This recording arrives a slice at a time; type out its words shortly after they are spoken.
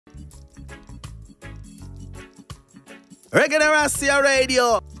Reggaeneracija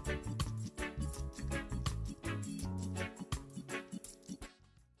Radio.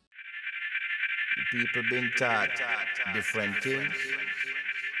 People been taught different things.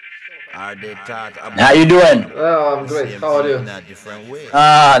 Are they taught about How you doing? Oh, I'm great. How are you? in a different way?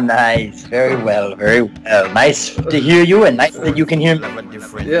 Ah, nice. Very well, very well. Nice to hear you and nice that you can hear me. Have a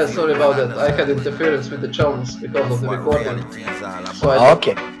different Yeah, sorry about that. I had interference with the channels because of the what recording. reality is all about. So I,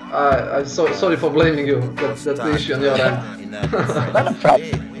 Okay, I'm sorry for blaming you. That's the issue on your end. In a different not a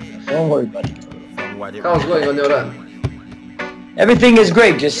problem. way Don't worry, buddy. from what it How's going on your end? Everything is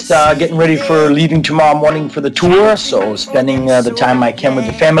great. Just getting ready for leaving tomorrow morning for the tour. So spending the time I can with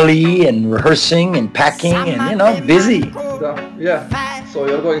the family and rehearsing and packing and busy. Yeah. So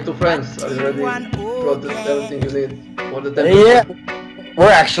you're going to France. Are you ready? Brought everything you need for the temple? Yeah,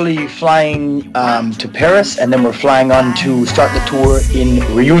 we're actually flying to Paris and then we're flying on to start the tour in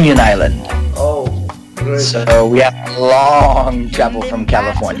Reunion Island. Oh, great. So we have a long travel from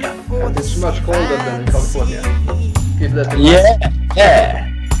California. And it's much colder than in California. Keep that in mind. Yeah.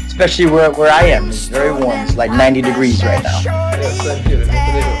 Especially where I am. It's very warm. It's like 90 degrees right now. Yeah, same here in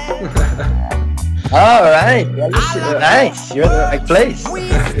Montenegro. All right. Well, nice. You're in the right place.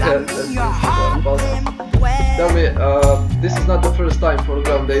 Yeah, that's awesome. Tell me, this is not the first time for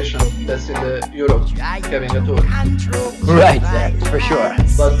Groundation that's in the Europe having a tour. Right, that's for sure.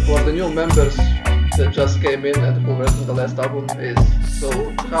 But for the new members that just came in and who worked on the last album so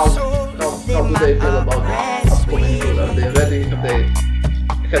how do they feel about the upcoming tour? Are they ready? Have they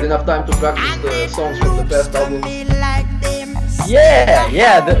had enough time to practice the songs from the past album?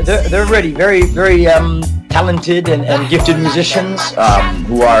 Yeah, they're ready. Very, very talented and gifted musicians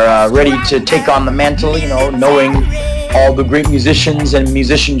who are ready to take on the mantle, knowing all the great musicians and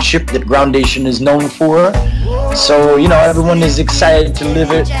musicianship that Groundation is known for. So, everyone is excited to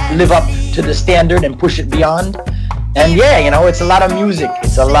live up to the standard and push it beyond. And yeah, it's a lot of music.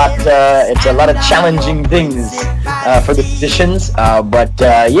 It's a lot of challenging things for the musicians. But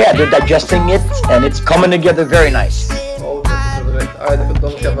yeah, they're digesting it and it's coming together very nice. Oh, that's great. I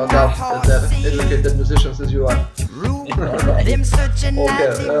don't have a doubt that they're educated musicians as you are. Okay,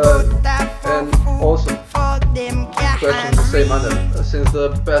 and also, question in the same manner. Since the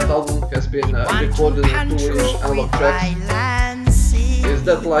past album has been recorded in 2-inch analog tracks, is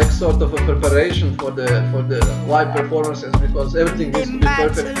that like sort of a preparation for the live performances? Because everything needs to be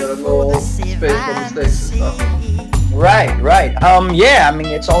perfect. There are no space for mistakes and stuff. Right. Yeah, I mean,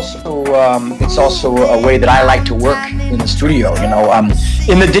 it's also a way that I like to work in the studio.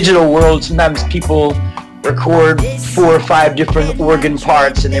 In the digital world, sometimes people record 4 or 5 different organ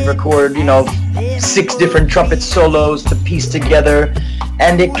parts, and they record 6 different trumpet solos to piece together,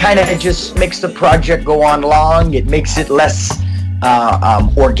 and it kind of just makes the project go on long. It makes it less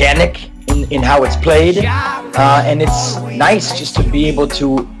organic in how it's played, and it's nice just to be able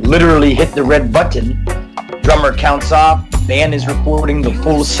to literally hit the red button. Drummer counts off, band is recording the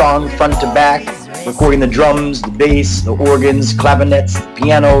full song front to back, recording the drums, the bass, the organs, clavinets,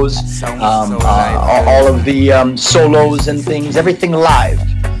 pianos, all of the solos and things, everything live.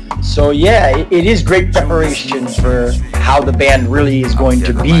 So yeah, it is great preparation for how the band really is going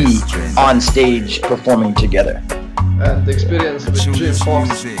to be on stage performing together. And the experience with Jim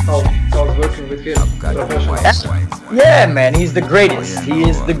Fox, how's working with him professionally? Yeah, man, he's the greatest. He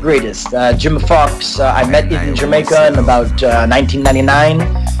is the greatest. Jim Fox, I met in Jamaica in about 1999,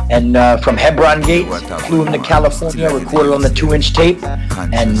 and from Hebron Gate, flew him to California, recorded on the 2-inch tape,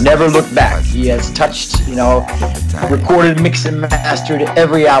 and never looked back. He has touched, recorded, mixed, and mastered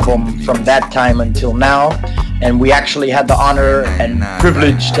every album from that time until now, and we actually had the honor and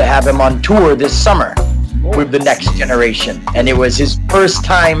privilege to have him on tour this summer with the Next Generation, and it was his first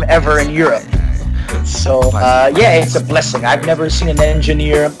time ever in Europe. So yeah, it's a blessing. I've never seen an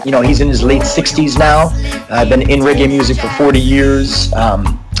engineer, he's in his late 60s now. I've been in reggae music for 40 years.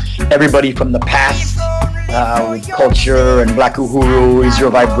 Everybody from the past, with Culture and Black Uhuru, Is Your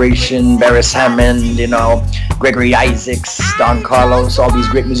Vibration, Barris Hammond, Gregory Isaacs, Don Carlos, all these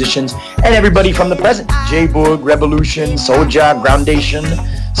great musicians, and everybody from the present, J-Boog, Revolution, Soulja, Groundation.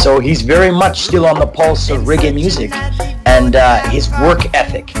 So he's very much still on the pulse of reggae music, and his work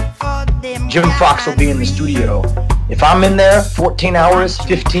ethic. Jim Fox will be in the studio. If I'm in there 14 hours,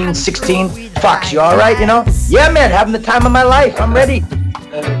 15, 16, Fox, you alright, Yeah, man, having the time of my life. I'm ready.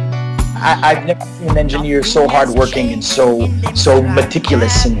 I've never seen an engineer so hardworking and so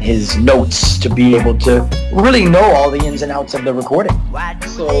meticulous in his notes to be able to really know all the ins and outs of the recording.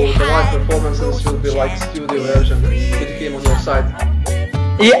 So the live performances will be like studio version with him on your side.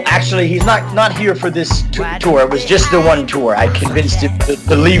 Yeah, actually, he's not here for this tour. It was just the one tour. I convinced him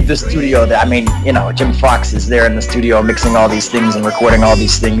to leave the studio. I mean, you know, Jim Fox is there in the studio mixing all these things and recording all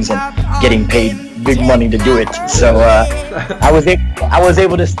these things and getting paid big money to do it. So I was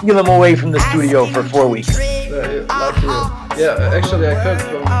able to steal him away from the studio for 4 weeks. Yeah, actually, I heard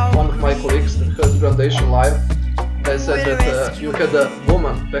from one of my colleagues that heard Groundation live. They said that you had a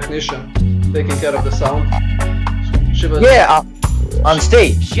woman technician taking care of the sound. She was on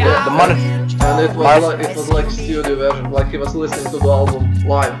stage. Yeah, the monitor. And it was like studio version, like he was listening to the album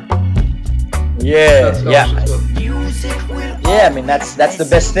live. Yeah. I mean that's the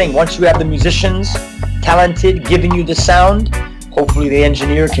best thing. Once you have the musicians talented giving you the sound, hopefully the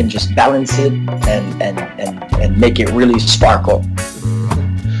engineer can just balance it and make it really sparkle.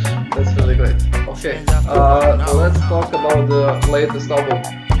 That's really great. Okay, let's talk about the latest album,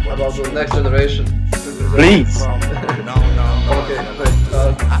 about the next generation. Please. Okay, great.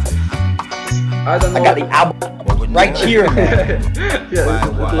 I don't know. I got the album right here. Yeah,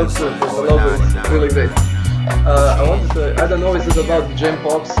 it looks good. The logo is really great. I wanted to. I don't know if it's about Jim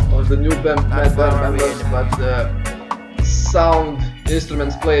Fox or the new band members, but sound,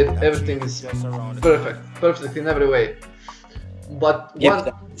 instruments played, everything is perfect in every way. But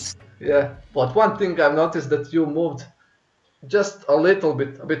one thing I've noticed that you moved just a little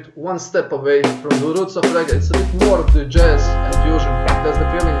bit, one step away from the roots of reggae. It's a bit more of the jazz and fusion. That's the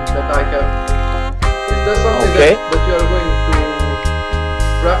feeling that I have. Is there something that you are going to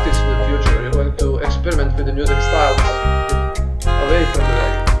practice in the future? You're going to experiment with the music styles away from the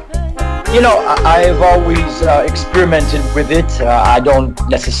reggae? You know, I've always experimented with it. I don't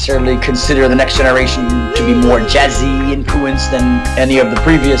necessarily consider the next generation to be more jazzy influenced than any of the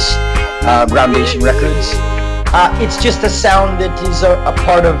previous Groundation records. It's just a sound that is a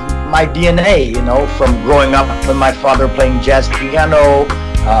part of my DNA, you know, from growing up with my father playing jazz piano,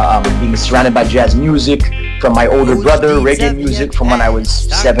 being surrounded by jazz music, from my older brother, reggae music from when I was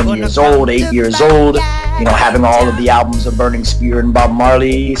 7 years old, 8 years old, you know, having all of the albums of Burning Spear and Bob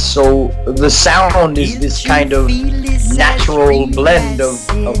Marley. So the sound is this kind of natural blend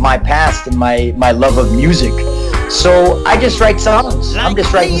of my past and my love of music. So I just write songs. I'm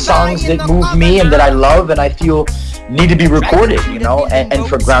just writing songs that move me and that I love and I feel need to be recorded, you know, and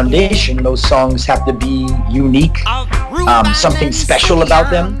for Groundation, those songs have to be unique, something special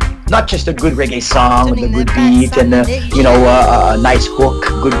about them. Not just a good reggae song with a good beat and a nice hook,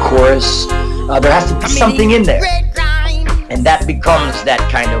 good chorus. There has to be something in there. And that becomes that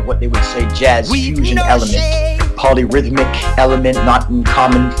kind of what they would say jazz fusion element, polyrhythmic element, not in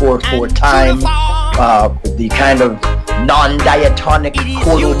common 4/4 time. The kind of non-diatonic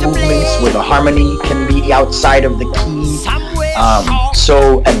chordal movements where the harmony can be outside of the key,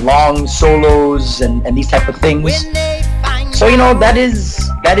 and long solos and these type of things. So you know that is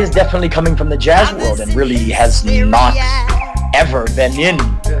definitely coming from the jazz world and really has not ever been in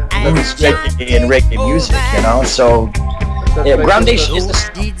reggae and reggae music, you know. So Groundation is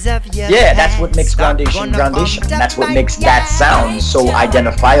that's what makes Groundation. That's what makes that sound so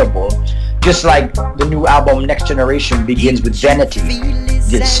identifiable. Just like the new album Next Generation begins with Vanity,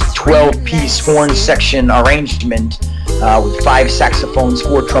 this 12-piece horn section arrangement with 5 saxophones,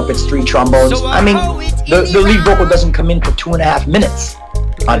 4 trumpets, 3 trombones. I mean, the lead vocal doesn't come in for 2.5 minutes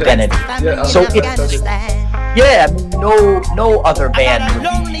on Vanity. So I mean, no other band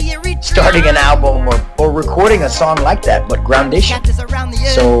would be starting an album or recording a song like that, but Groundation.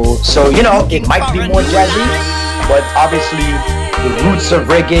 So you know, it might be more jazzy, but obviously the roots of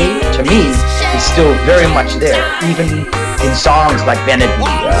reggae, to me, is still very much there, even in songs like Vanity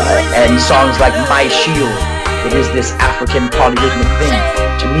and songs like My Shield. It is this African polyrhythmic thing.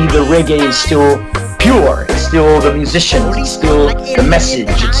 To me, the reggae is still pure. It's still the musicians. It's still the message.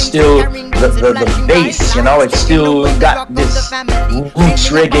 It's still the bass. You know, it's still got this roots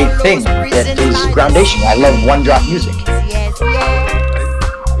reggae thing that is Groundation. I love one-drop music.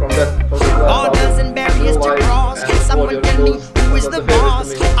 From that album, Blue Light and Warrior Blues. Okay.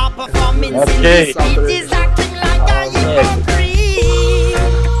 What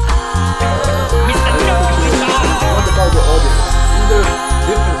about the audience? Is there a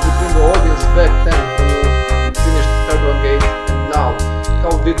difference between the audience back then when you finished Reggae and now?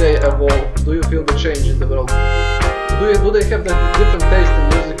 How did they evolve? Do you feel the change in the world? Do they have that different taste in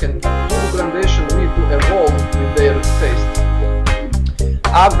music, and do Groundation need to evolve with their taste?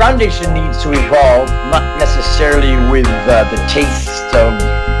 Groundation needs to evolve, not necessarily with the taste of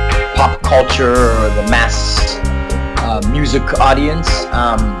pop culture or the mass music audience.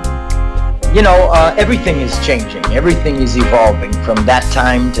 You know, everything is changing. Everything is evolving from that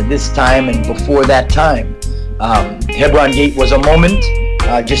time to this time and before that time. Hebron Gate was a moment.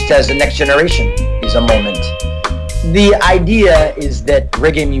 just as the next generation is a moment. The idea is that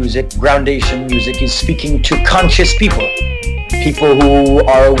reggae music, Groundation music, is speaking to conscious people. People who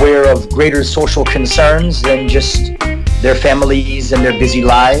are aware of greater social concerns than just their families and their busy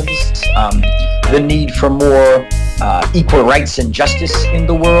lives. The need for more equal rights and justice in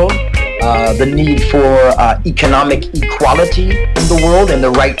the world. The need for economic equality in the world and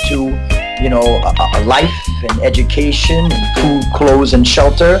the right to, a life and education and food, clothes, and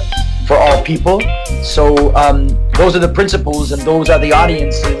shelter for all people. So those are the principles and those are the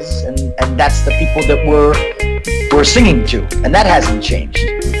audiences, and that's the people that we're singing to, and that hasn't changed.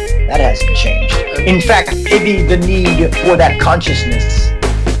 That hasn't changed. In fact, maybe the need for that consciousness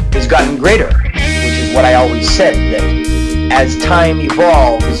has gotten greater, which is what I always said, that as time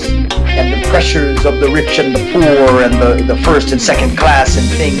evolves and the pressures of the rich and the poor and the first and second class and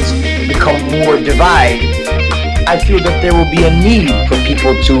things become more divided, I feel that there will be a need for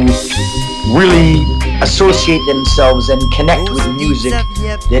people to really associate themselves and connect with music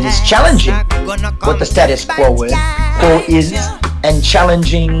that is challenging what the status quo is, and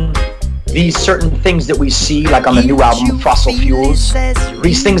challenging these certain things that we see, like on the new album, Fossil Fuels,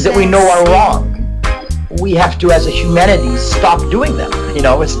 these things that we know are wrong. We have to, as a humanity, stop doing them.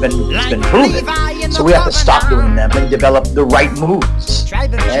 It's been proven. So we have to stop doing them and develop the right moves.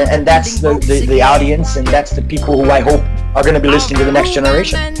 And that's the audience, and that's the people who I hope are going to be listening to the next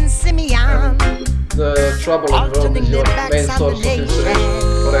generation. The trouble in the world is your main source of inspiration,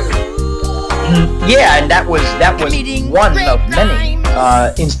 correct? Yeah, and that was one of many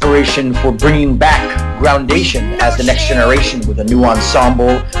inspiration for bringing back Groundation as the next generation with a new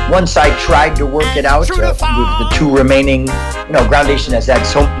ensemble. Once I tried to work it out with the two remaining, Groundation has had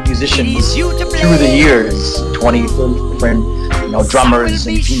so many musicians through the years, 20, 30 different, drummers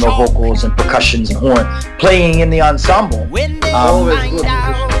and female vocals and percussions and horn playing in the ensemble. Always good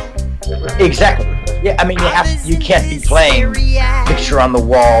musicians. Exactly. Yeah, I mean, you can't be playing picture on the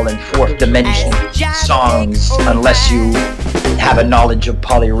wall and fourth dimension songs unless you have a knowledge of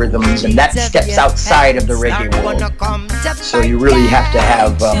polyrhythms, and that steps outside of the reggae world. So you really have to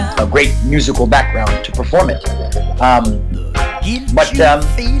have a great musical background to perform it. But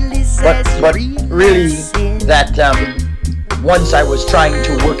really, that once I was trying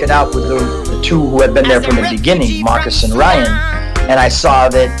to work it out with the two who had been there from the beginning, Marcus and Ryan, and I saw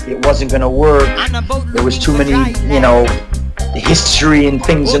that it wasn't going to work. There was too many, history and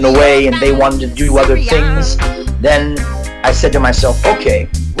things in the way, and they wanted to do other things. Then I said to myself, okay,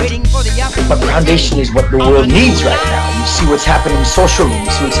 but Groundation is what the world needs right now. You see what's happening socially,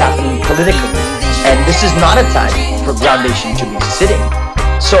 you see what's happening politically, and this is not a time for Groundation to be sitting.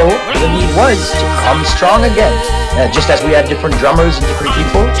 So the need was to come strong again. Just as we had different drummers and different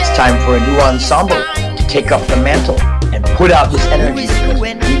people, it's time for a new ensemble to take up the mantle and put out this energy, because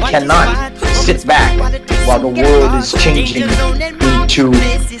we cannot sit back while the world is changing into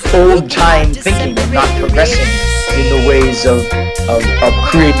old-time thinking and not progressing in the ways of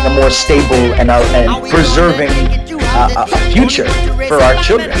creating a more stable and preserving a future for our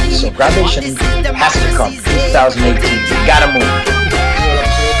children. So Groundation has to come 2018. We gotta move. You're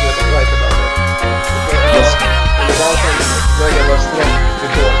absolutely right about that. Yes. The Balkans, reggae was strong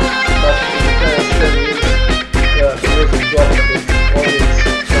before, but in the past 10 years, the music dropped a bit.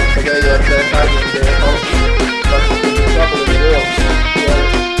 Today you are there hiding in the house, but the trouble in the world, there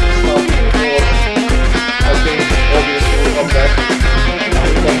is stuff before. I think obviously will come back.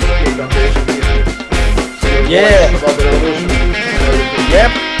 It comes to Groundation people. Yeah. About the revolution.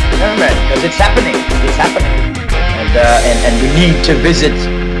 Yep. Yeah, man. Because it's happening. It's happening. And we need to visit.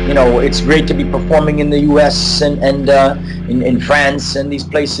 It's great to be performing in the U.S. and in France and these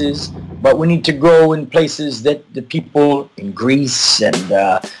places, but we need to go in places that the people in Greece and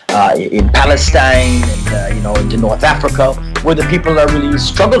in Palestine and into North Africa, where the people are really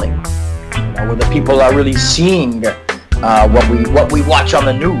struggling, where the people are really seeing what we watch on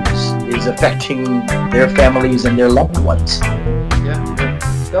the news is affecting their families and their loved ones. Yeah.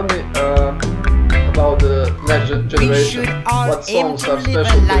 Tell me about the next generation. What songs are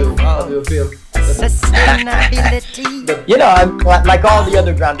special to you? How do you feel? Like all the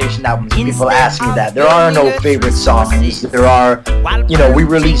other Groundation albums, people ask me that. There are no favorite songs. There are, we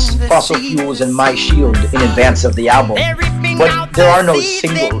released Fossil Fuels and My Shield in advance of the album, but there are no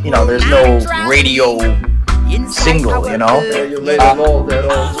single, there's no radio single, Yeah, you made them all,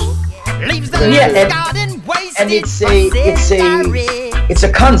 they're all. Yeah, and it's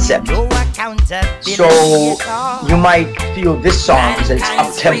a concept. So you might feel this song, because it's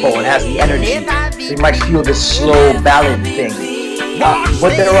up tempo and has the energy. You might feel this slow ballad thing.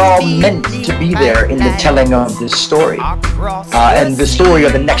 but they're all meant to be there in the telling of this story. And the story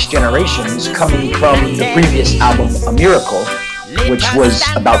of the next generation is coming from the previous album, A Miracle, which was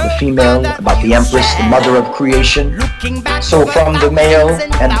about the female, about the empress, the mother of creation. So from the male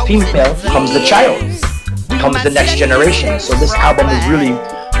and female comes the child, comes the next generation. So this album is really,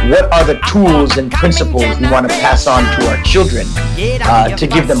 what are the tools and principles we want to pass on to our children to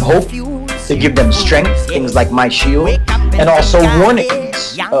give them hope, to give them strength, things like My Shield, and also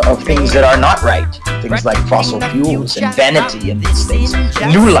warnings of things that are not right, things like fossil fuels and vanity and these things.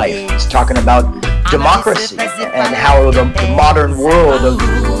 New Life is talking about democracy and how the modern world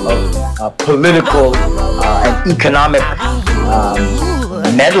of political and economic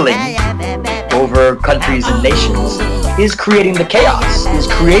meddling over countries and nations is creating the chaos, is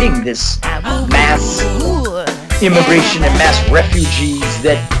creating this mass immigration and mass refugees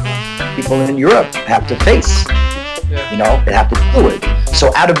that people in Europe have to face, you know, they have to deal with.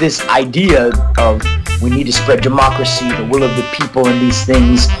 So out of this idea of we need to spread democracy, the will of the people and these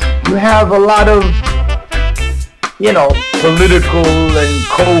things, you have a lot of, you know, political and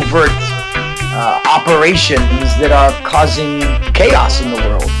covert operations that are causing chaos in the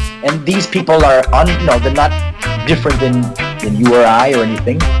world. And these people are, they're not different than you or I or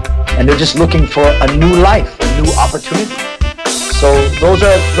anything. And they're just looking for a new life, a new opportunity. So those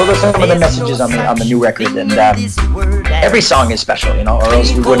are some of the messages on the new record. And every song is special, you know, or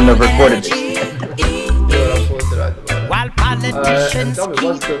else we wouldn't have recorded it. You're absolutely right about that. And tell me,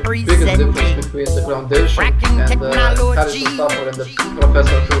 what's the biggest difference between the Groundation and Harrison Stafford and the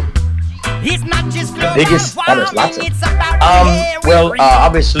Professor Crew? The biggest, there's lots of.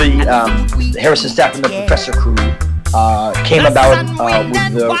 Obviously, Harrison Stafford and the Professor Crew came about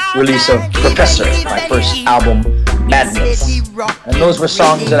with the release of Professor, my first album, Madness. And those were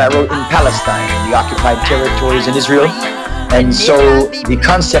songs that I wrote in Palestine, in the occupied territories in Israel. And so the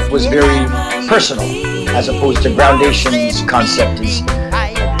concept was very personal, as opposed to Groundation's concept is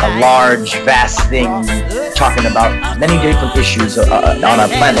a large, vast thing talking about many different issues on our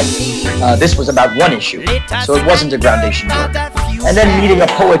planet. This was about one issue, so it wasn't a Groundation book. And then meeting a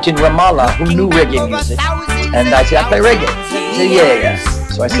poet in Ramallah who knew reggae music, and I said, I play reggae. He said, yeah.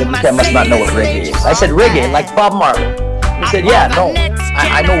 So I said, okay, I must not know what reggae is. I said, reggae, like Bob Marley. He said, yeah, no,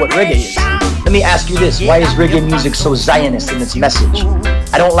 I know what reggae is. Let me ask you this, why is reggae music so Zionist in its message?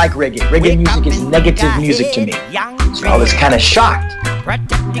 I don't like reggae. Reggae music is negative music to me. So I was kind of shocked.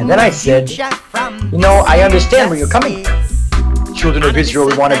 And then I said, you know, I understand where you're coming from. Children of Israel,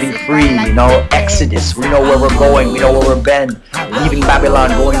 we want to be free, you know, Exodus, we know where we're going, we know where we've been, leaving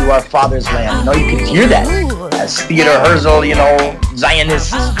Babylon, going to our father's land. You know, you can hear that as Theodore Herzl, you know,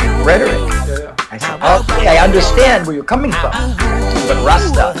 Zionist rhetoric. I said, okay, I understand where you're coming from. But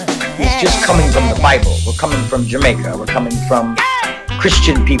Rasta is just coming from the Bible. We're coming from Jamaica, we're coming from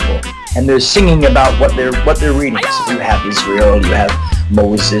Christian people, and they're singing about what they're reading. So you have Israel, you have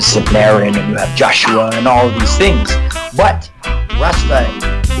Moses and Aaron, and you have Joshua and all of these things. But Rasta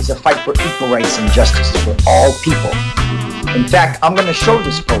is a fight for equal rights and justice for all people. In fact, I'm going to show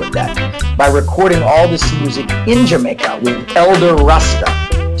this poet that by recording all this music in Jamaica with Elder Rasta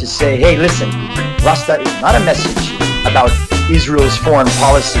to say, hey, listen, Rasta is not a message about Israel's foreign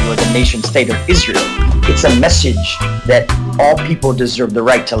policy or the nation state of Israel. It's a message that all people deserve the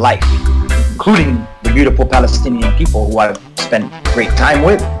right to life, including the beautiful Palestinian people who I've spent great time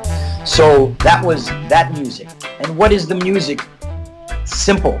with. So that was that music. And what is the music?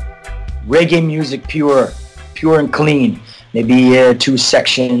 Simple. Reggae music, pure and clean. Maybe 2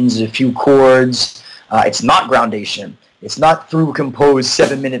 sections, a few chords. It's not Groundation. It's not through composed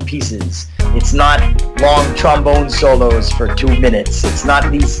 7-minute pieces. It's not long trombone solos for 2 minutes. It's not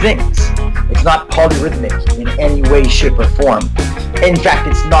these things. It's not polyrhythmic in any way, shape, or form. In fact,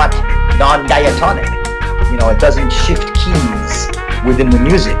 it's not non-diatonic. You know, it doesn't shift keys within the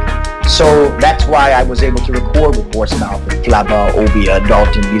music. So that's why I was able to record with Portsmouth, with Flava, Obia,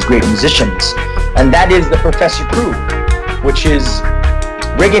 Dalton, these great musicians. And that is the Professor Crew, which is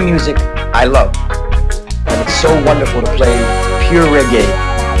reggae music I love. And it's so wonderful to play pure reggae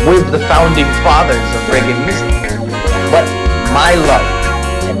with the founding fathers of reggae music. But my love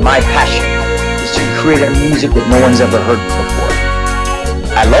and my passion is to create a music that no one's ever heard before.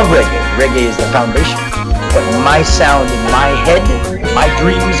 I love reggae. Reggae is the foundation. But my sound in my head, my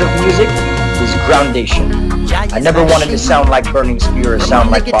dreams of music, is Groundation. I never wanted to sound like Burning Spear or sound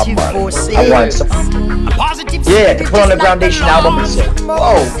like Bob Marley. I wanted something, to put on a Groundation album and say,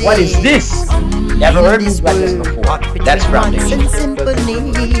 whoa, what is this? Never heard music like this before. That's Groundation. It's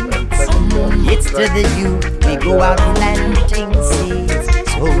to the youth we go out planting seeds.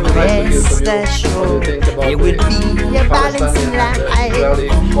 So rest from you. What do you think about the Palestinian and the Israeli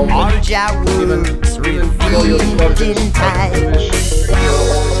conflict? Even though you're Georgian, Jewish, you're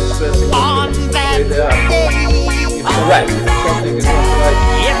always expressing the way they are. If something is not right,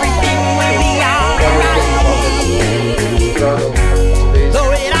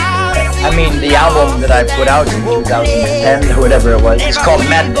 I mean, the album that I put out in 2010 or whatever it was, is called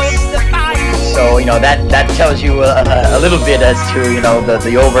Madness. So, you know, that tells you a little bit as to, you know,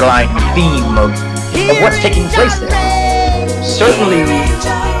 the overlying theme of what's taking place there. Certainly,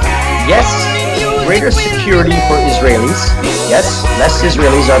 yes, greater security for Israelis. Yes, less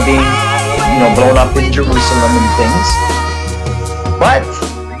Israelis are being, you know, blown up in Jerusalem and things. But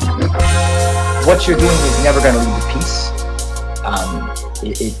what you're doing is never going to lead to peace.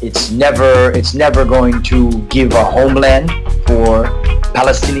 It's never going to give a homeland for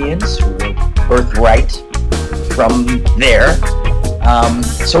Palestinians who are birthright from there.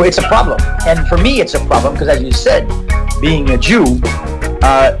 So it's a problem. And for me, it's a problem because, as you said, being a Jew,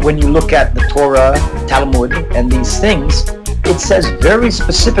 when you look at the Torah, Talmud, and these things, it says very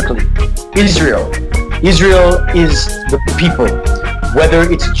specifically, Israel. Israel is the people. Whether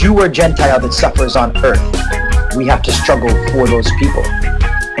it's Jew or Gentile that suffers on earth, we have to struggle for those people.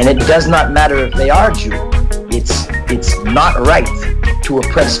 And it does not matter if they are Jew. It's not right to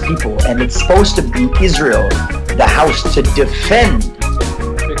oppress people. And it's supposed to be Israel, the house to defend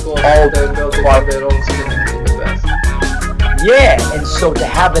all they're building their own skin in the past. Yeah, and so to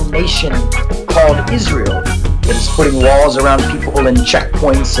have a nation called Israel that is putting walls around people and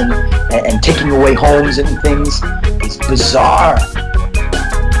checkpoints and taking away homes and things is bizarre.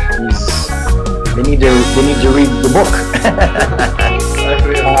 They need to read the book.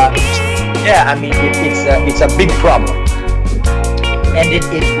 Yeah, I mean it's a big problem, and it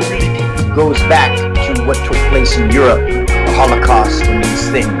really goes back to what took place in Europe, the Holocaust and these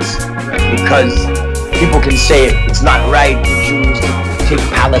things, because people can say it's not right for Jews to take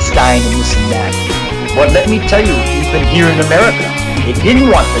Palestine and this and that. But let me tell you, even here in America, they didn't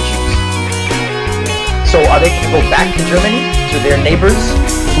want the Jews. So are they going to go back to Germany, to their neighbors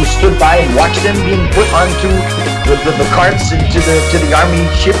who stood by and watched them being put onto the carts and to the army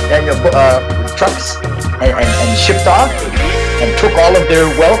ship and trucks and shipped off and took all of their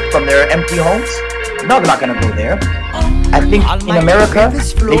wealth from their empty homes? No, they're not going to go there. I think in America,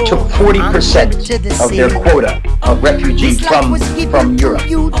 they took 40% of their quota of refugees from Europe.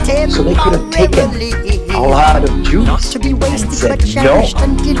 So they could have taken a lot of Jews and said no.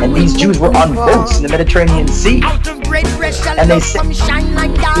 And these Jews were on boats in the Mediterranean Sea. And they said,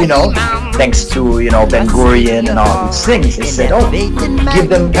 you know, thanks to, you know, Ben Gurion and all these things, they said, oh, give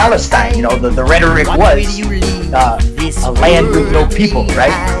them Palestine. You know, the rhetoric was a land with no people,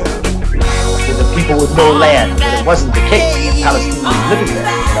 right? The people with no land, but it wasn't the case. Palestinians living there,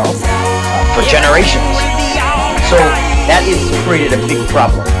 you know, for generations. So that has created a big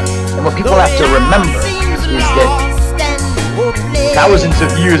problem. And what people have to remember is that thousands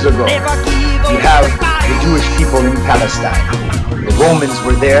of years ago, you have the Jewish people in Palestine. The Romans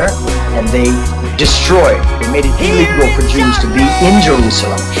were there, and they destroyed. They made it illegal for Jews to be in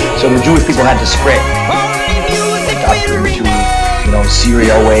Jerusalem. So the Jewish people had to spread up into, you know,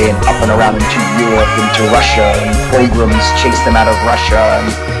 Syria way and up and around into Europe, into Russia, and pilgrims chased them out of Russia,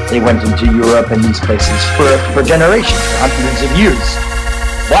 and they went into Europe and these places for generations, for hundreds of years.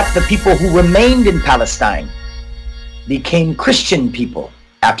 But the people who remained in Palestine became Christian people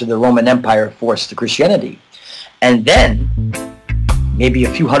after the Roman Empire forced the Christianity. And then, maybe a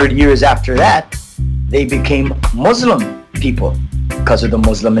few hundred years after that, they became Muslim people because of the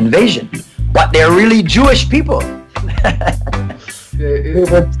Muslim invasion. But they're really Jewish people.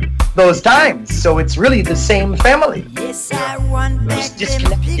 Those times, so it's really the same family. It's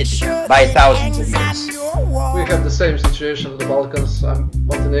disconnected by thousands of years. We have the same situation in the Balkans.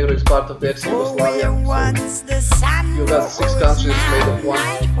 Montenegro is part of the ex-Yugoslavia, so you got 6 countries made of one,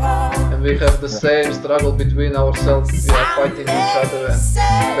 and we have the same struggle between ourselves. We are fighting each other, and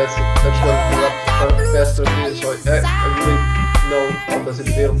that's what the pastor is. So I really know how does it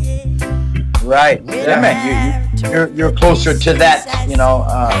feel. Right. Yeah, man. You're closer to that, you know,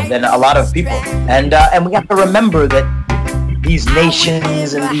 than a lot of people. And we have to remember that these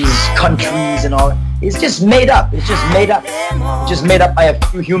nations and these countries and all, it's just made up. It's just made up. Just made up by a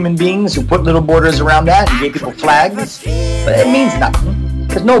few human beings who put little borders around that and gave people flags. But it means nothing.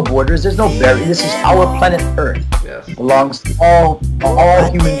 There's no borders. There's no barrier. This is our planet Earth. Yes. It belongs to all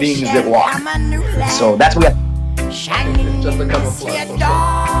human beings that walk. So that's what we have. Just a camouflage for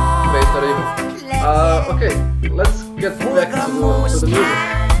some later even. Okay, let's get back to the music.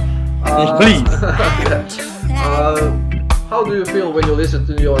 Please. Yeah. how do you feel when you listen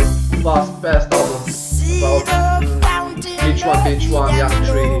to your past albums about each one, Young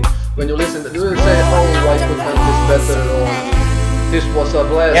Tree? When you listen, do you say, oh, I could have this better, or this was a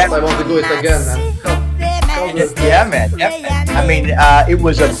blast, I want to do it again? And yeah, man. I mean, it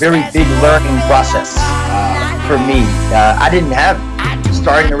was a very big learning process for me. I didn't have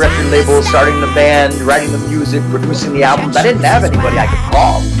starting a record label, starting the band, writing the music, producing the albums. I didn't have anybody I could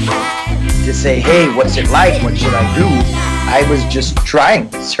call to say, hey, what's it like? What should I do? I was just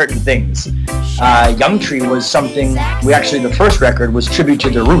trying certain things. Young Tree was something, the first record was Tribute to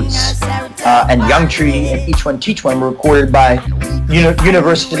the Roots. And Young Tree and Each One Teach One were recorded by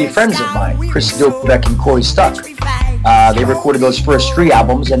university friends of mine, Chris Dilbeck and Corey Stuck. They recorded those first 3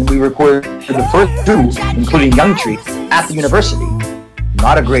 albums, and we recorded the first 2, including Young Tree, at the university.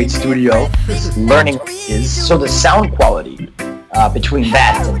 Not a great studio, learning is, so the sound quality between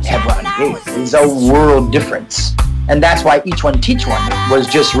that and Hebron Gate is a world difference. And that's why Each One Teach One was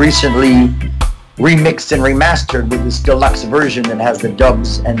just recently remixed and remastered with this deluxe version that has the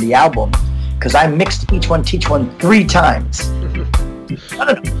dubs and the album. Because I mixed Each One Teach One 3 times. I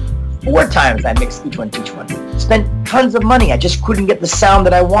don't know, 4 times I mixed Each One Teach One. Spent tons of money. I just couldn't get the sound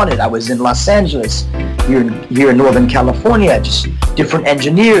that I wanted. I was in Los Angeles, here in Northern California, just different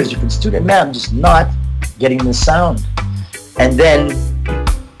engineers, different student. Man, I'm just not getting the sound. And then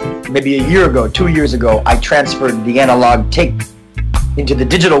maybe a year ago, 2 years ago, I transferred the analog tape into the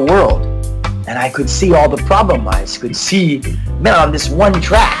digital world, and I could see all the problem. I could see, man, on this one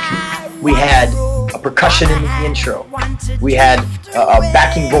track, we had a percussion in the intro, we had a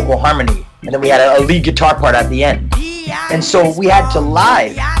backing vocal harmony, and then we had a lead guitar part at the end. And so we had to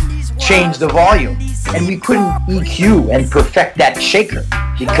live change the volume, and we couldn't EQ and perfect that shaker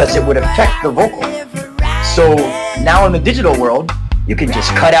because it would affect the vocal. So now in the digital world, you can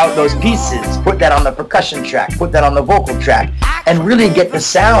just cut out those pieces, put that on the percussion track, put that on the vocal track, and really get the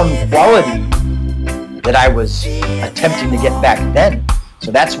sound quality that I was attempting to get back then. So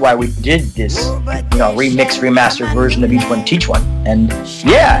that's why we did this, remix, remastered version of Each One Teach One. And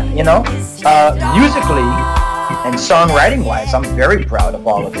yeah, musically and songwriting wise, I'm very proud of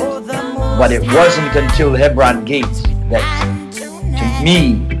all of it. But it wasn't until Hebron Gate that, to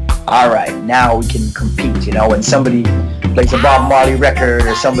me, all right, now we can compete. When somebody plays a Bob Marley record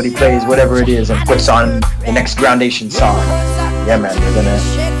or somebody plays whatever it is and puts on the next Groundation song, yeah, man,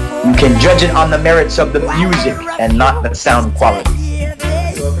 you can judge it on the merits of the music and not the sound quality. You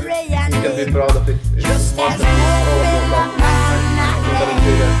can be proud of it. It's a masterpiece, all of your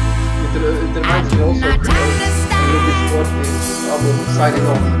It reminds me also of Reggae Sporty's album Signing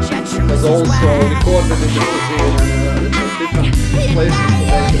Off. It was also recorded in the studio and different places to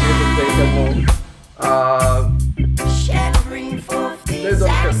make the music they can know.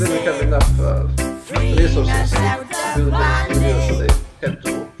 They didn't have enough resources to build the studio, so they had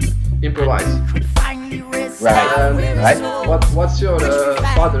to improvise. Right. What's your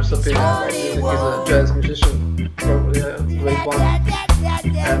father's opinion about music? He's a jazz musician, probably a great one.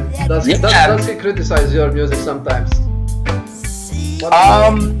 And does he criticize your music sometimes?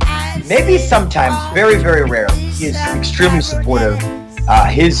 Maybe sometimes, very, very rarely. He is extremely supportive.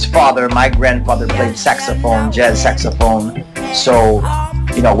 His father, my grandfather, played saxophone, jazz saxophone. So,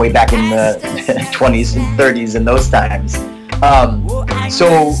 way back in the 20s and 30s and those times.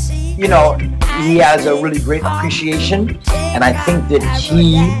 He has a really great appreciation, and I think that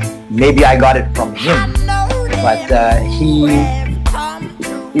maybe I got it from him, but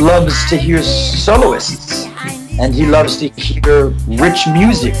he loves to hear soloists, and he loves to hear rich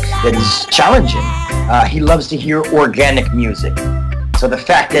music that is challenging. He loves to hear organic music. So the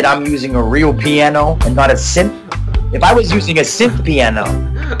fact that I'm using a real piano and not a synth, if I was using a synth piano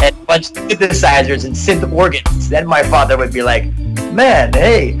and a bunch of synthesizers and synth organs, then my father would be like, man,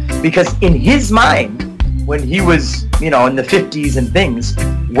 hey, because in his mind, when he was, in the 50s and things,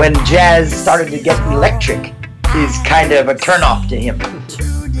 when jazz started to get electric is kind of a turnoff to him.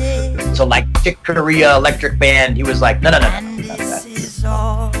 So like Chick Corea Electric Band, he was like, no.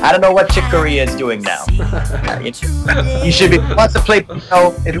 I don't know what Chick Corea is doing now. You should be, if he wants to play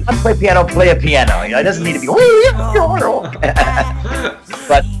piano, play a piano. It doesn't need to be,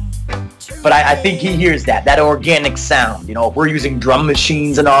 but I think he hears that organic sound. If we're using drum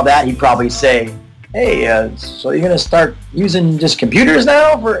machines and all that, he'd probably say, hey, so you're gonna start using just computers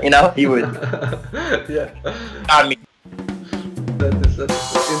now? He would. Yeah. I mean, that's an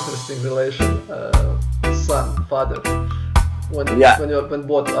interesting relation, son, father, when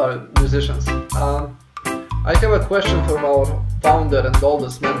both are musicians. I have a question from our founder and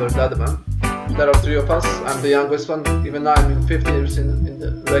oldest member, Dadaman. There are 3 of us. I'm the youngest one. Even now I'm in 15 years in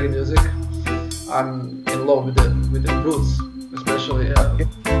the reggae music. I'm in love with the roots, especially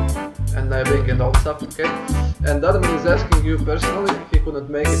and nabbing and all stuff. Okay, and the other man is asking you personally. He couldn't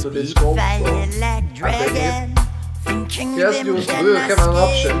make it to this call, so I'm taking it. He asked you, do you have an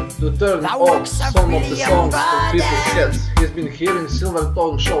option to turn off some of the songs from people's heads? He's been hearing Silver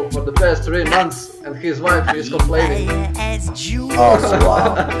Tongue Show for the past 3 months and his wife is complaining. Oh,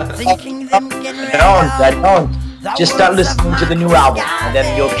 wow. I don't. Just start listening to the new album and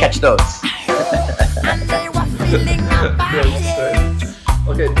then you'll catch those.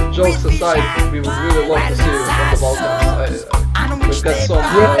 Okay, jokes aside, we would really love to see you on the Balkans. We've got some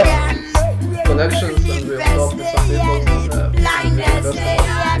connections and we've talked to some people and we're just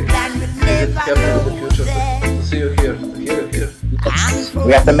happy in the future to see you here, to hear you here.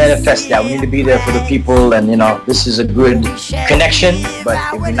 We have to manifest that. We need to be there for the people, and you know, this is a good connection, but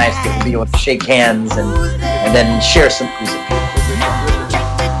it'd be nice to be able to shake hands and then share some music.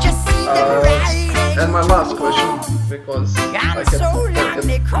 And my last question, because I have to work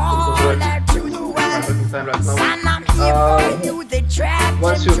time right now.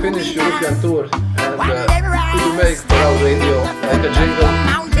 Once you finish your European tour, and could you make for our radio like a jingle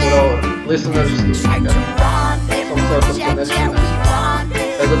for our listeners to get some sort of connection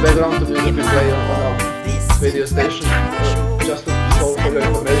as a background to music we play on our radio station? Just to show for your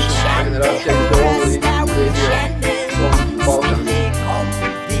information, Reggaeneracija is the only radio on Balkans.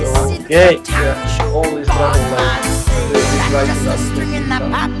 So, yeah, only struggle like they've writing us.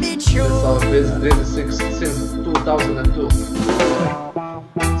 That's our really since 2002.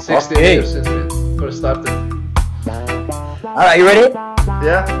 16 years since we first started. Alright, you ready?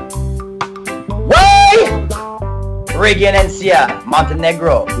 Yeah. Way! Reggaeneracija,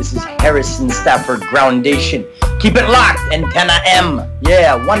 Montenegro. This is Harrison Stafford, Groundation. Keep it locked, Antenna M.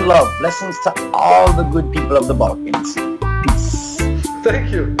 Yeah, one love. Blessings to all the good people of the Balkans. Peace.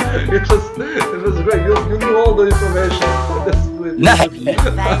 Thank you. It was great. You knew all the information.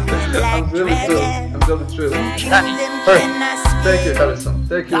 I'm really thrilled. Thank you, Harrison.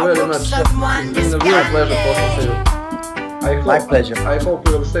 Thank you very much. It's been a real pleasure talking to you. My pleasure. I hope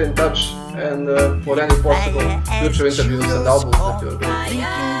we will stay in touch and for any possible future interviews and albums that you're going to make.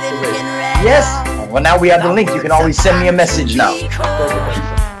 Yes. Well, now we have the link. You can always send me a message now. Thank you, Harrison.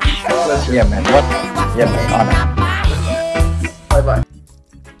 Bless you. Yeah, man. What? Yeah, man. Honor.